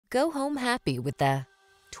Go home happy with the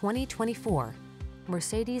 2024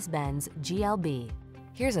 Mercedes-Benz GLB.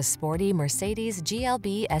 Here's a sporty Mercedes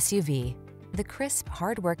GLB SUV. The crisp,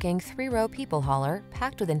 hard-working, three-row people hauler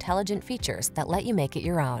packed with intelligent features that let you make it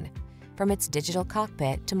your own. From its digital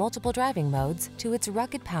cockpit to multiple driving modes to its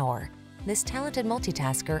rugged power, this talented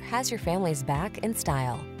multitasker has your family's back in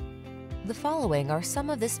style. The following are some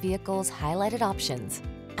of this vehicle's highlighted options: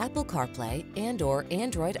 Apple CarPlay and/or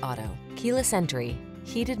Android Auto, keyless entry,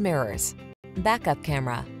 heated mirrors, backup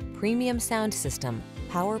camera, premium sound system,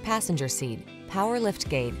 power passenger seat, power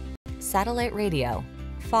liftgate, satellite radio,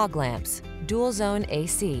 fog lamps, dual zone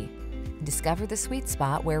AC. Discover the sweet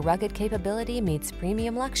spot where rugged capability meets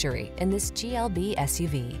premium luxury in this GLB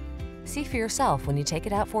SUV. See for yourself when you take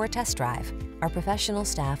it out for a test drive. Our professional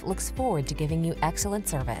staff looks forward to giving you excellent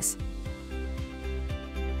service.